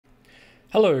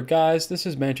Hello guys, this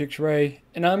is Matrix Ray,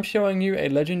 and I'm showing you a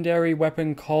legendary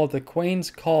weapon called the Queen's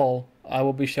Call. I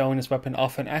will be showing this weapon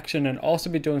off in action and also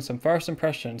be doing some first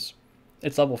impressions.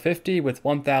 It's level 50 with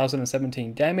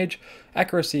 1017 damage,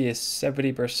 accuracy is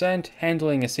 70%,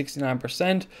 handling is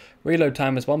 69%, reload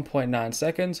time is 1.9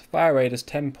 seconds, fire rate is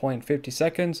 10.50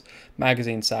 seconds,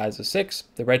 magazine size is 6,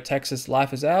 the red text is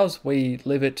life is ours, we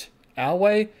live it our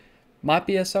way, might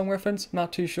be a song reference,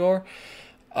 not too sure.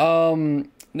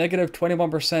 Negative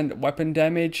 21% weapon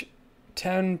damage,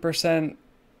 10%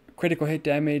 critical hit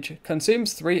damage,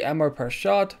 consumes 3 ammo per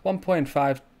shot,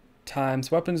 1.5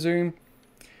 times weapon zoom.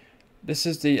 This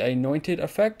is the anointed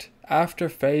effect. After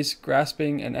phase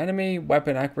grasping an enemy,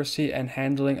 weapon accuracy and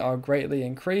handling are greatly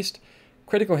increased.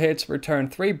 Critical hits return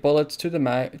 3 bullets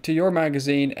to your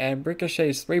magazine and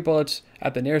ricochets 3 bullets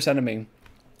at the nearest enemy.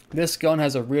 This gun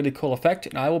has a really cool effect,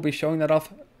 and I will be showing that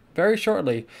off very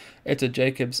shortly. It's a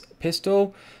Jacobs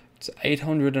pistol. It's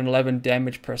 811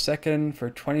 damage per second for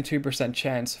 22%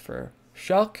 chance for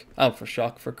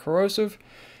for corrosive.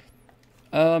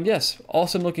 Yes,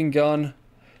 awesome looking gun.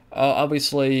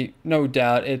 Obviously, no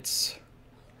doubt, it's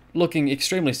looking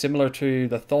extremely similar to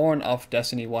the Thorn of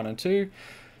Destiny 1 and 2.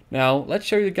 Now, let's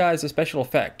show you guys the special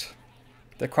effect.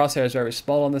 The crosshair is very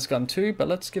small on this gun too, but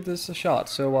let's give this a shot.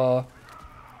 So,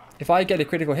 if I get a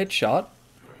critical hit shot,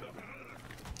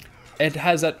 it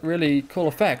has that really cool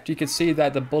effect. You can see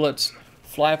that the bullets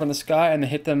fly up in the sky and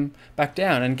then hit them back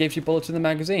down and gives you bullets in the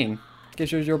magazine.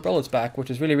 Gives you your bullets back,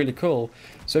 which is really, really cool.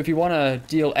 So if you want to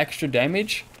deal extra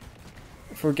damage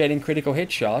for getting critical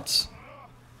hit shots,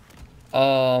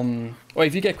 or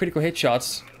if you get critical hit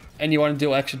shots and you want to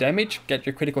deal extra damage, get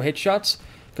your critical hit shots.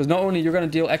 Because not only you're going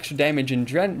to deal extra damage in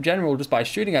general just by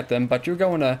shooting at them, but you're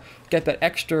going to get that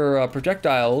extra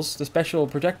projectiles, the special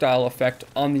projectile effect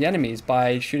on the enemies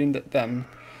by shooting them.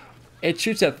 It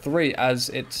shoots at 3 as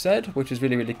it said, which is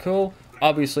really, really cool.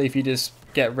 Obviously, if you just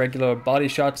get regular body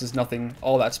shots, there's nothing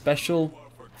all that special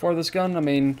for this gun. I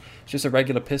mean, it's just a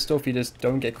regular pistol if you just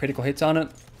don't get critical hits on it.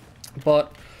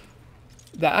 But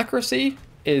the accuracy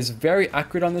is very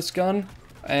accurate on this gun.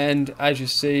 And as you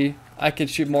see, I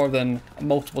could shoot more than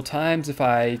multiple times if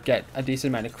I get a decent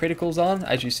amount of criticals on.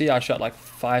 As you see, I shot like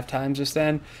 5 times just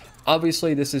then.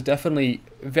 Obviously, this is definitely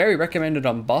very recommended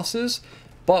on bosses,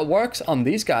 but works on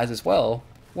these guys as well.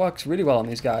 Works really well on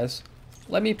these guys.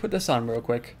 Let me put this on real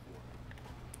quick.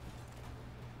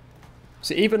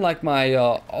 So even like my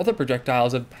other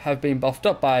projectiles have been buffed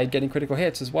up by getting critical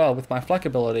hits as well with my flak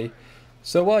ability.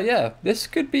 So yeah, this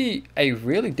could be a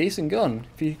really decent gun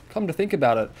if you come to think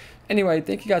about it. Anyway,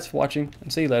 thank you guys for watching,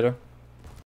 and see you later.